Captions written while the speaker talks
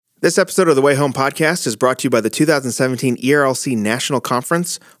This episode of the Way Home podcast is brought to you by the 2017 ERLC National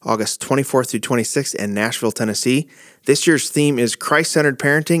Conference, August 24th through 26th in Nashville, Tennessee. This year's theme is Christ-centered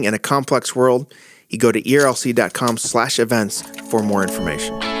parenting in a complex world. You go to erlc.com/events for more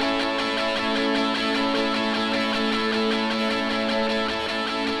information.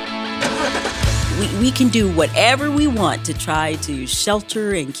 We can do whatever we want to try to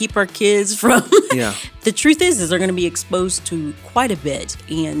shelter and keep our kids from. The truth is they're going to be exposed to quite a bit.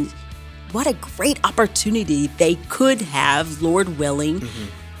 And what a great opportunity they could have, Lord willing,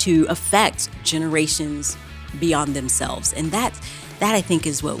 to affect generations beyond themselves. And that I think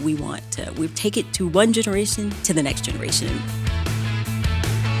is what we want to. We take it to one generation to the next generation.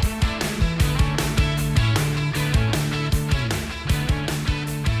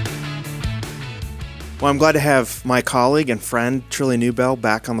 Well, I'm glad to have my colleague and friend, Trillia Newbell,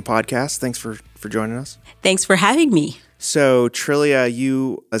 back on the podcast. Thanks for joining us. Thanks for having me. So, Trillia,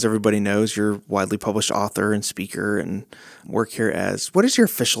 you, as everybody knows, you're a widely published author and speaker and work here as, what is your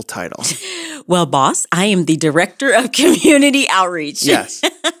official title? Well, boss, I am the Director of Community Outreach. Yes.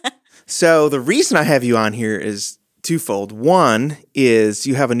 So, the reason I have you on here is twofold. One is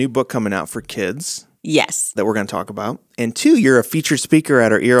you have a new book coming out for kids. Yes. That we're going to talk about. And two, you're a featured speaker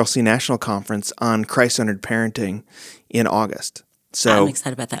at our ERLC National Conference on Christ-centered parenting in August. So I'm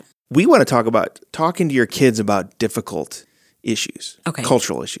excited about that. We want to talk about talking to your kids about difficult issues,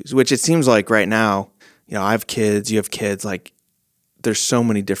 cultural issues, which it seems like right now, I have kids, you have kids, like there's so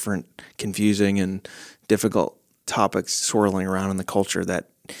many different confusing and difficult topics swirling around in the culture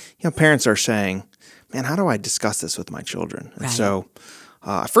that, parents are saying, man, how do I discuss this with my children? And so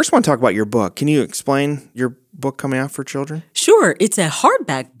I first want to talk about your book. Can you explain your book coming out for children? Sure. It's a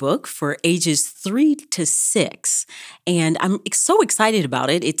hardback book for ages 3 to 6, and I'm so excited about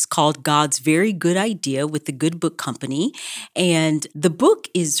it. It's called God's Very Good Idea with the Good Book Company, and the book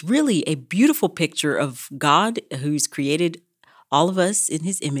is really a beautiful picture of God who's created all of us in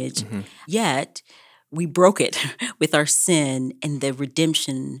his image, yet we broke it with our sin and the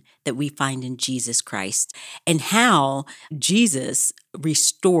redemption that we find in Jesus Christ, and how Jesus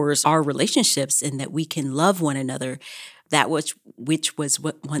restores our relationships and that we can love one another, that which was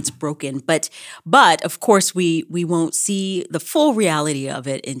once broken. But of course, we won't see the full reality of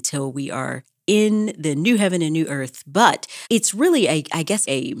it until we are in the new heaven and new earth. But it's really, a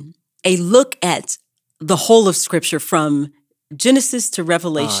look at the whole of Scripture from Genesis to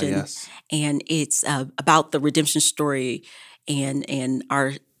Revelation, and it's about the redemption story and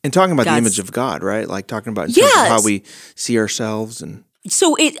talking about the image of God, right? Like talking about in terms of how we see ourselves. And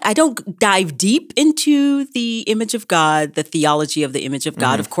so I don't dive deep into the image of God, the theology of the image of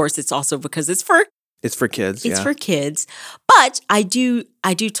God. Of course, it's also because it's for kids. It's for kids. But I do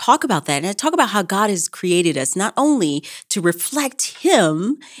talk about that, and I talk about how God has created us not only to reflect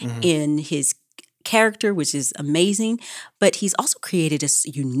him in his character, which is amazing, but he's also created us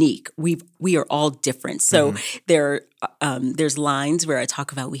unique. We are all different. So there's lines where I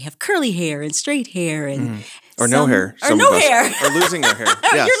talk about we have curly hair and straight hair and or no hair, or no hair, or losing their hair.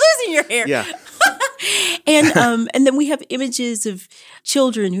 Yes. You're losing your hair. Yeah. And then we have images of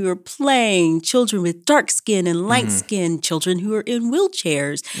children who are playing, children with dark skin and light skin, children who are in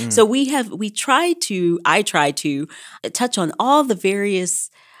wheelchairs. So I try to touch on all the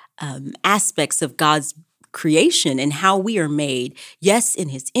various aspects of God's creation and how we are made, yes, in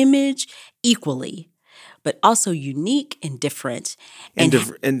his image, equally, but also unique and different. And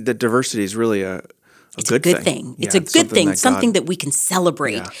the diversity is really a good thing. It's a good thing, something that we can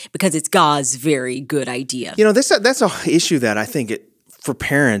celebrate because it's God's very good idea. That's an issue that I think for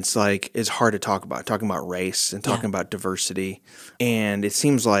parents, is hard to talk about, talking about race and talking about diversity. And it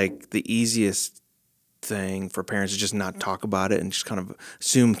seems like the easiest thing for parents is just not talk about it and just kind of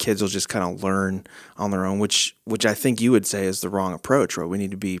assume kids will just kind of learn on their own, which I think you would say is the wrong approach, right? We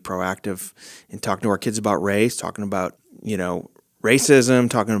need to be proactive in talking to our kids about race, talking about, racism,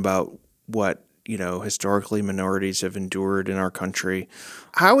 talking about what, historically minorities have endured in our country.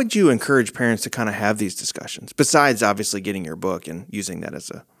 How would you encourage parents to kind of have these discussions, besides obviously getting your book and using that as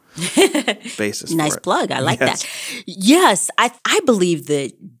a basis nice for it? Plug. I like that. Yes, I believe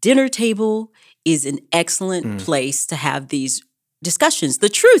that dinner table is an excellent place to have these discussions. The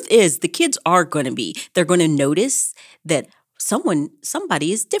truth is the kids are they're going to notice that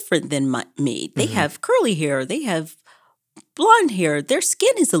somebody is different than me. They have curly hair. They have blonde hair. Their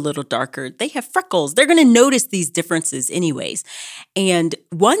skin is a little darker. They have freckles. They're going to notice these differences anyways. And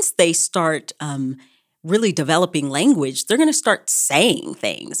once they start really developing language, they're going to start saying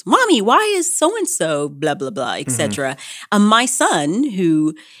things. Mommy, why is so-and-so, blah, blah, blah, etc. My son,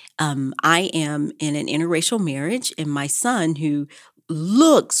 who I am in an interracial marriage, and my son, who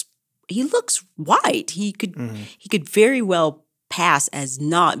looks he looks white. He could very well pass as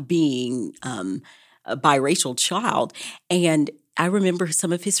not being a biracial child. And I remember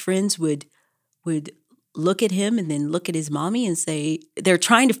some of his friends would look at him and then look at his mommy and say they're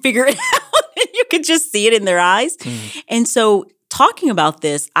trying to figure it out. You could just see it in their eyes. And so talking about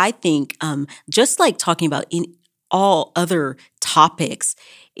this, I think just like talking about in all other topics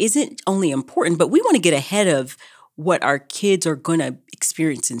isn't only important, but we want to get ahead of what our kids are going to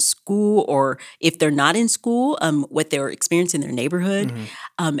experience in school, or if they're not in school, what they're experiencing in their neighborhood.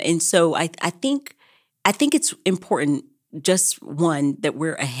 And so I think it's important, just one, that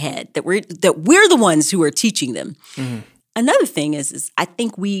we're ahead, that we're the ones who are teaching them. Another thing is I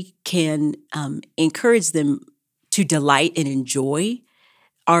think we can encourage them to delight and enjoy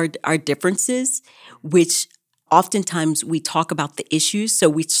our differences, which oftentimes we talk about the issues. So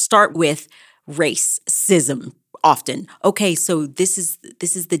we start with racism often. Okay, so this is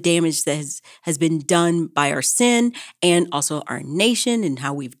the damage that has been done by our sin and also our nation and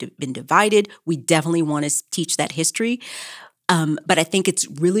how we've been divided. We definitely want to teach that history. But I think it's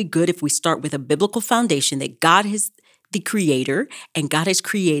really good if we start with a biblical foundation that God is the creator and God has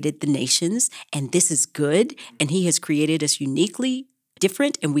created the nations, and this is good, and he has created us uniquely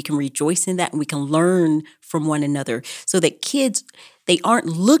different, and we can rejoice in that, and we can learn from one another so that kids, they aren't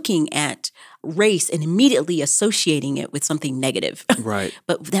looking at race and immediately associating it with something negative. Right.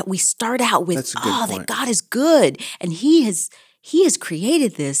 But that we start out with, point. that God is good, and he has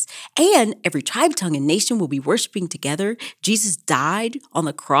created this, and every tribe, tongue, and nation will be worshiping together. Jesus died on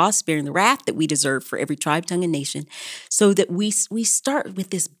the cross, bearing the wrath that we deserve for every tribe, tongue, and nation, so that we start with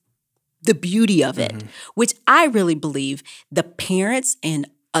the beauty of it, which I really believe the parents and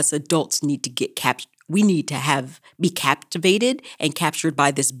us adults need to get captured. We need to be captivated and captured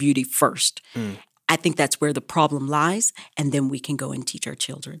by this beauty first. I think that's where the problem lies, and then we can go and teach our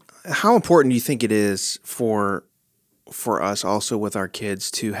children. How important do you think it is for us also with our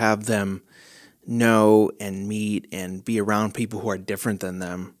kids to have them know and meet and be around people who are different than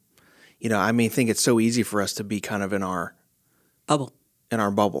them? I think it's so easy for us to be kind of in our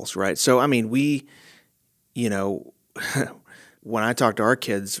bubbles, right? So, we, when I talk to our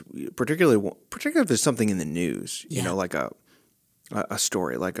kids, particularly if there's something in the news, like a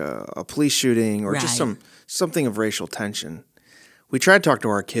story, like a police shooting or just something of racial tension, we try to talk to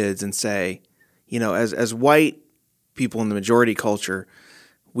our kids and say, as white people in the majority culture,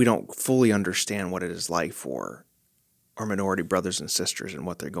 we don't fully understand what it is like for our minority brothers and sisters and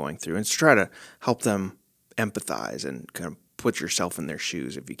what they're going through, and to try to help them empathize and kind of put yourself in their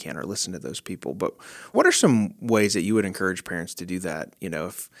shoes if you can, or listen to those people. But what are some ways that you would encourage parents to do that?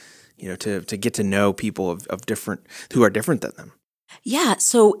 To get to know people of different, who are different than them. Yeah.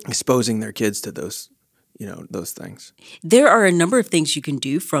 So exposing their kids to those things. There are a number of things you can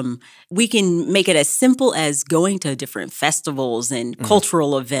do. We can make it as simple as going to different festivals and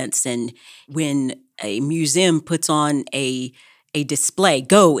cultural events. And when a museum puts on a display,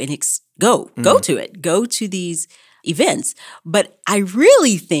 go to it. Go to these events. But I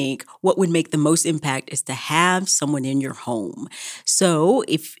really think what would make the most impact is to have someone in your home. So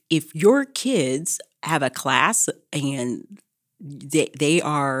if your kids have a class and they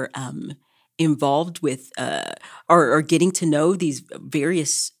are involved with or getting to know these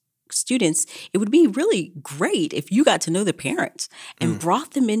various students, it would be really great if you got to know the parents and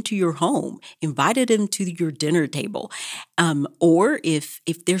brought them into your home, invited them to your dinner table, or if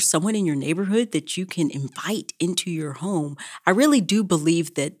there's someone in your neighborhood that you can invite into your home. I really do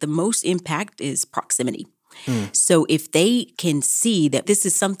believe that the most impact is proximity. So if they can see that this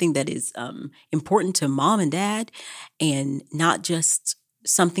is something that is important to mom and dad, and not just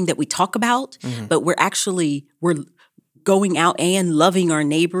something that we talk about, but we're going out and loving our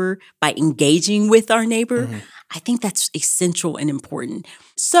neighbor by engaging with our neighbor, I think that's essential and important.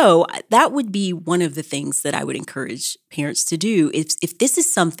 So that would be one of the things that I would encourage parents to do. If this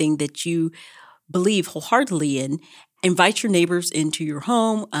is something that you believe wholeheartedly in, invite your neighbors into your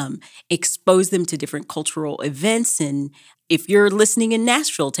home, expose them to different cultural events. And if you're listening in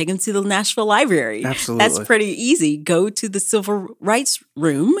Nashville, take them to the Nashville Library. Absolutely. That's pretty easy. Go to the Civil Rights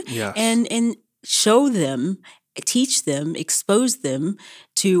Room and show them, teach them, expose them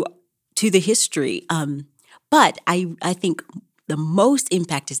to the history. But I think the most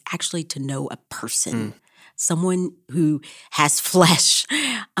impact is actually to know a person, someone who has flesh.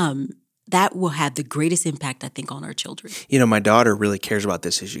 That will have the greatest impact, I think, on our children. My daughter really cares about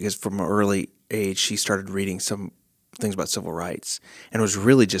this issue because from an early age, she started reading some things about civil rights, and it was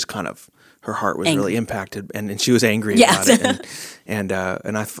really just kind of, her heart was really impacted, and she was angry about it. And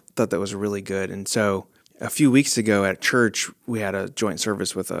I thought that was really good. And so a few weeks ago at church, we had a joint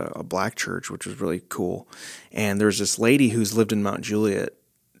service with a black church, which was really cool. And there's this lady who's lived in Mount Juliet,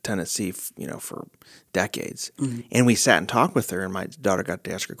 Tennessee, for decades. Mm-hmm. And we sat and talked with her, and my daughter got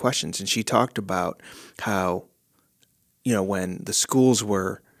to ask her questions. And she talked about how, when the schools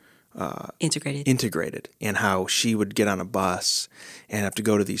were integrated, and how she would get on a bus and have to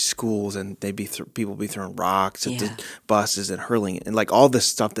go to these schools, and people be throwing rocks at the buses and hurling, and like all this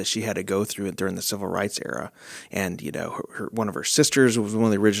stuff that she had to go through during the civil rights era. And one of her sisters was one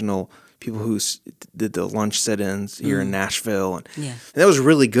of the original people who did the lunch sit-ins here in Nashville, and that was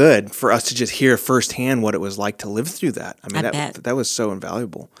really good for us to just hear firsthand what it was like to live through that. I mean, that was so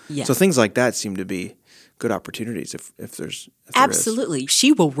invaluable. Yeah. So things like that seem to be good opportunities if there absolutely is.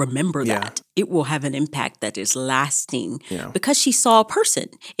 She will remember that. It will have an impact that is lasting because she saw a person.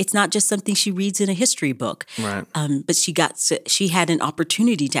 It's not just something she reads in a history book. Right. But she had an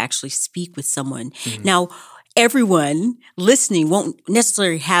opportunity to actually speak with someone. Mm-hmm. Now, everyone listening won't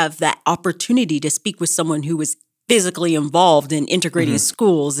necessarily have that opportunity to speak with someone who was physically involved in integrating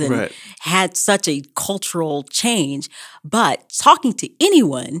schools and had such a cultural change. But talking to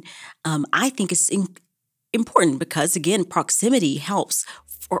anyone, I think is important because, again, proximity helps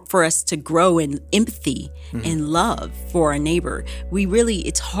for us to grow in empathy and love for our neighbor.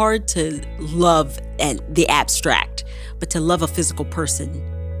 It's hard to love the abstract, but to love a physical person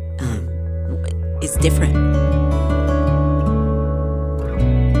is different.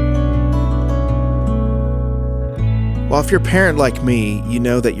 Well, if you're a parent like me, you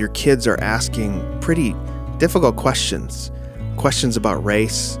know that your kids are asking pretty difficult questions. Questions about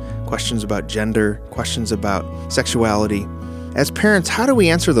race, questions about gender, questions about sexuality. As parents, how do we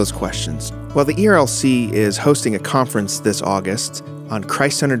answer those questions? Well, the ERLC is hosting a conference this August on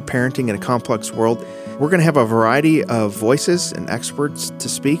Christ-centered parenting in a complex world. We're going to have a variety of voices and experts to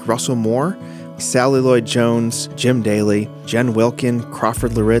speak. Russell Moore, Sally Lloyd-Jones, Jim Daly, Jen Wilkin,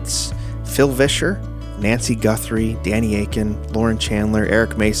 Crawford Loritz, Phil Vischer, Nancy Guthrie, Danny Aiken, Lauren Chandler,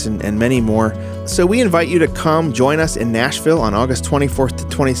 Eric Mason, and many more. So we invite you to come join us in Nashville on August 24th to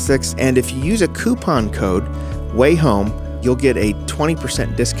 26th. And if you use a coupon code, WAYHOME, you'll get a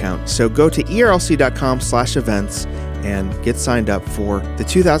 20% discount. So go to erlc.com/events and get signed up for the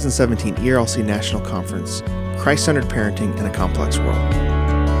 2017 ERLC National Conference, Christ-Centered Parenting in a Complex World.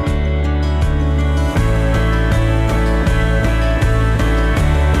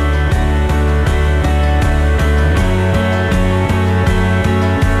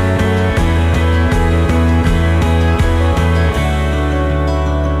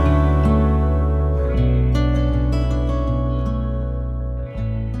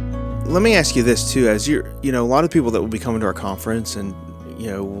 Let me ask you this too, as a lot of people that will be coming to our conference and,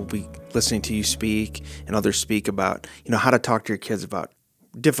 will be listening to you speak and others speak about, how to talk to your kids about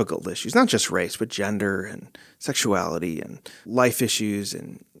difficult issues, not just race, but gender and sexuality and life issues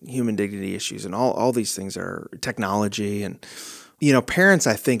and human dignity issues and all these things are technology. And, parents,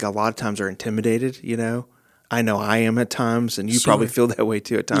 I think a lot of times are intimidated, I know I am at times, and you probably feel that way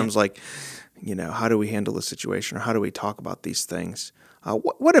too at times, like, how do we handle the situation or how do we talk about these things?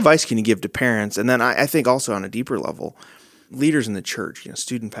 What advice can you give to parents? And then I think also on a deeper level, leaders in the church,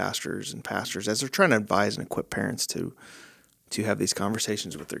 student pastors and pastors, as they're trying to advise and equip parents to have these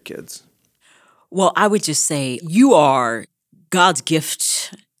conversations with their kids. Well, I would just say you are God's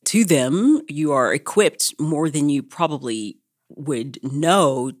gift to them. You are equipped more than you probably would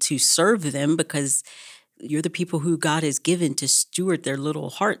know to serve them because you're the people who God has given to steward their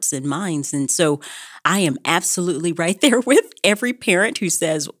little hearts and minds. And so I am absolutely right there with every parent who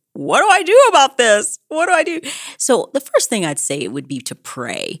says, what do I do about this? What do I do? So the first thing I'd say would be to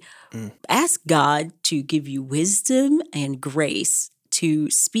pray. Ask God to give you wisdom and grace to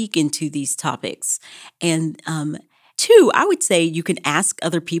speak into these topics. And two, I would say you can ask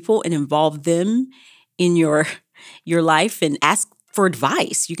other people and involve them in your life and ask for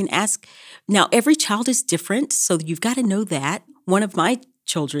advice. You can ask. Now, every child is different, so you've got to know that. One of my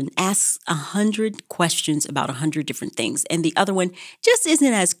children asks 100 questions about 100 different things, and the other one just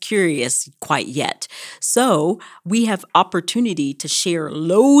isn't as curious quite yet. So we have opportunity to share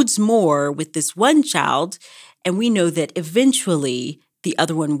loads more with this one child, and we know that eventually the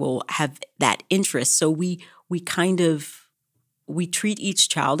other one will have that interest. So we treat each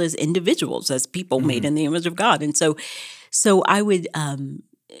child as individuals, as people made in the image of God. And so I would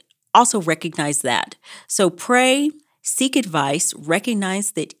also recognize that. So pray, seek advice,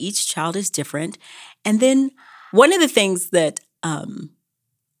 recognize that each child is different. And then one of the things that I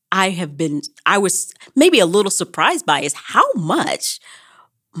was maybe a little surprised by is how much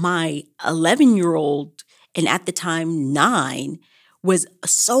my 11-year-old and at the time 9 was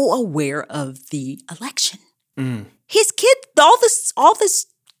so aware of the election. Mm. His kid, all this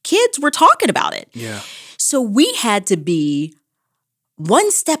kids were talking about it. Yeah. So we had to be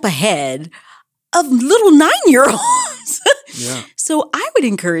one step ahead of little 9-year-olds. Yeah. So I would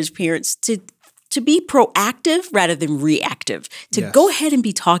encourage parents to be proactive rather than reactive, to Yes. go ahead and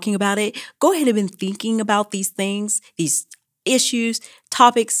be talking about it. Go ahead and be thinking about these things, these issues,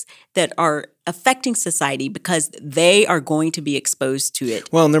 topics that are affecting society, because they are going to be exposed to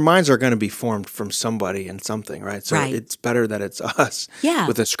it. Well, and their minds are going to be formed from somebody and something, right? So Right. it's better that it's us Yeah.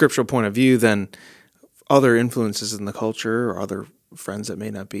 with a scriptural point of view than other influences in the culture or other friends that may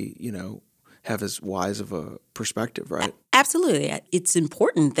not be, have as wise of a perspective, right? Absolutely. It's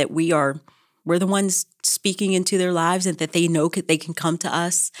important that we're the ones speaking into their lives, and that they know they can come to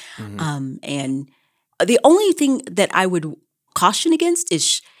us. Mm-hmm. And the only thing that I would caution against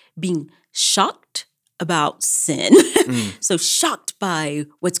is being shocked about sin. So shocked by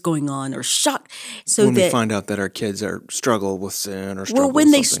what's going on, or shocked When we find out that our kids struggle with sin or struggle when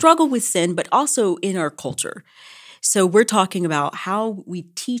with they something. struggle with sin, but also in our culture. So we're talking about how we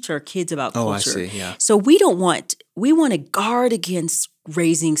teach our kids about culture. Oh, I see, yeah. So we want to guard against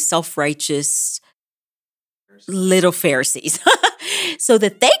raising self-righteous little Pharisees so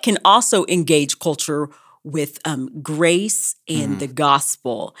that they can also engage culture with grace and the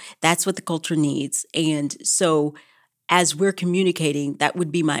gospel. That's what the culture needs. And so as we're communicating, that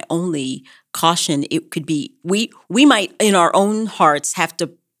would be my only caution. It could be, we might in our own hearts have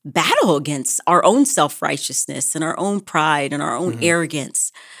to battle against our own self-righteousness and our own pride and our own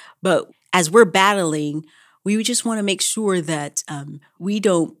arrogance. But as we're battling, we just want to make sure that we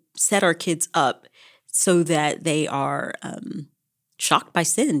don't set our kids up so that they are shocked by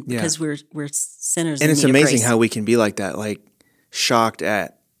sin, because we're sinners. And in it's need of amazing grace. how we can be like that, like shocked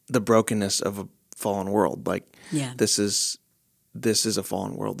at the brokenness of a fallen world. Like, Yeah. this is a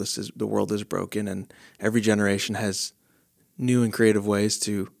fallen world. The world is broken, and every generation has new and creative ways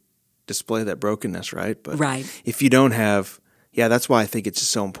to display that brokenness, right? But Right. if you don't have, that's why I think it's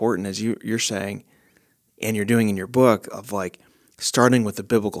just so important, as you're saying, and you're doing in your book, of like starting with the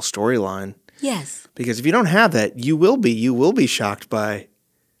biblical storyline. Yes. Because if you don't have that, you will be shocked by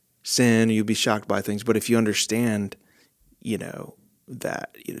sin, or you'll be shocked by things. But if you understand,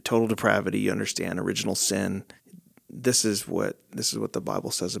 that total depravity, you understand original sin, this is what the Bible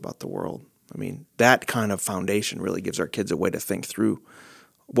says about the world. I mean, that kind of foundation really gives our kids a way to think through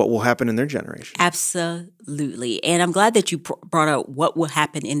what will happen in their generation. Absolutely. And I'm glad that you brought out what will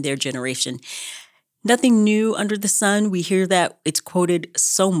happen in their generation. Nothing new under the sun. We hear that it's quoted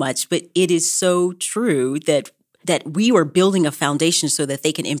so much, but it is so true that we are building a foundation so that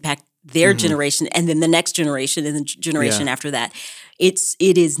they can impact their generation, and then the next generation, and the generation after that. It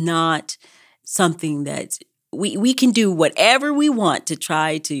is not something that we can do whatever we want to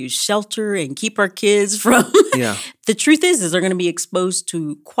try to shelter and keep our kids from. Yeah. The truth is they're going to be exposed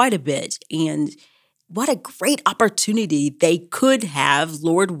to quite a bit, and what a great opportunity they could have,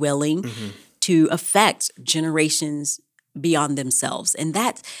 Lord willing, to affect generations beyond themselves. And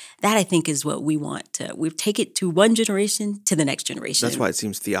that I think is what we want to. We take it to one generation to the next generation. That's why it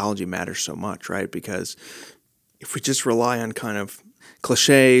seems theology matters so much, right? Because if we just rely on kind of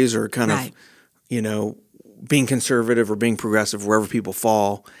cliches or kind of, being conservative or being progressive wherever people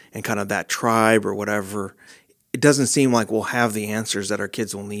fall, and kind of that tribe or whatever, it doesn't seem like we'll have the answers that our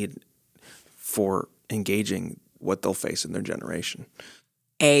kids will need for engaging what they'll face in their generation.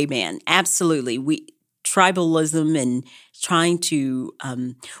 Amen. Absolutely. Tribalism and trying to,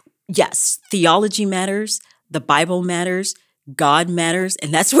 yes, theology matters, the Bible matters, God matters,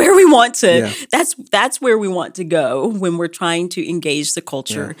 and that's where we want to. Yeah. That's where we want to go when we're trying to engage the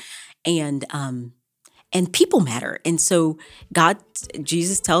culture, and people matter. And so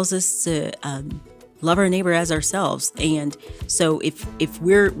Jesus tells us to love our neighbor as ourselves. And so if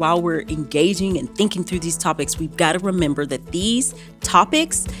while we're engaging and thinking through these topics, we've got to remember that these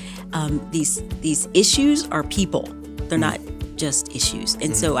topics, these issues are people. They're not just issues.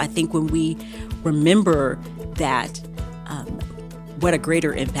 And so I think when we remember that, what a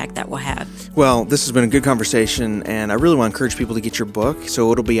greater impact that will have. Well, this has been a good conversation, and I really want to encourage people to get your book.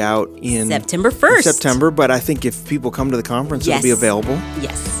 So it'll be out in September 1st. But I think if people come to the conference, it'll be available.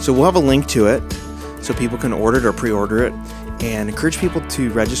 Yes. So we'll have a link to it so people can order it or pre-order it, and encourage people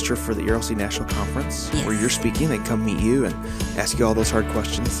to register for the ERLC National Conference where you're speaking. They can come meet you and ask you all those hard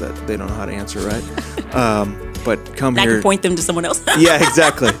questions that they don't know how to answer, right? But come here. I can point them to someone else. Yeah,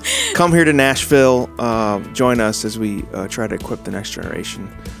 exactly. Come here to Nashville. Join us as we try to equip the next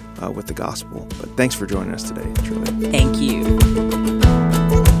generation with the gospel. But thanks for joining us today, Trillia. Thank you.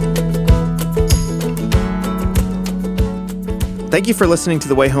 Thank you for listening to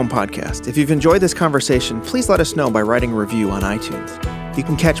the Way Home podcast. If you've enjoyed this conversation, please let us know by writing a review on iTunes. You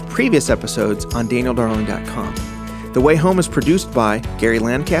can catch previous episodes on danieldarling.com. The Way Home is produced by Gary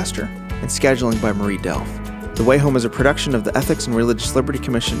Lancaster and scheduling by Marie Delph. The Way Home is a production of the Ethics and Religious Liberty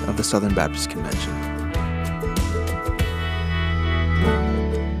Commission of the Southern Baptist Convention.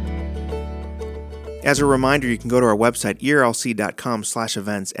 As a reminder, you can go to our website,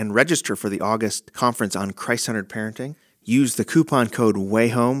 erlc.com/events, and register for the August conference on Christ-centered parenting. Use the coupon code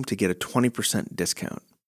WAYHOME to get a 20% discount.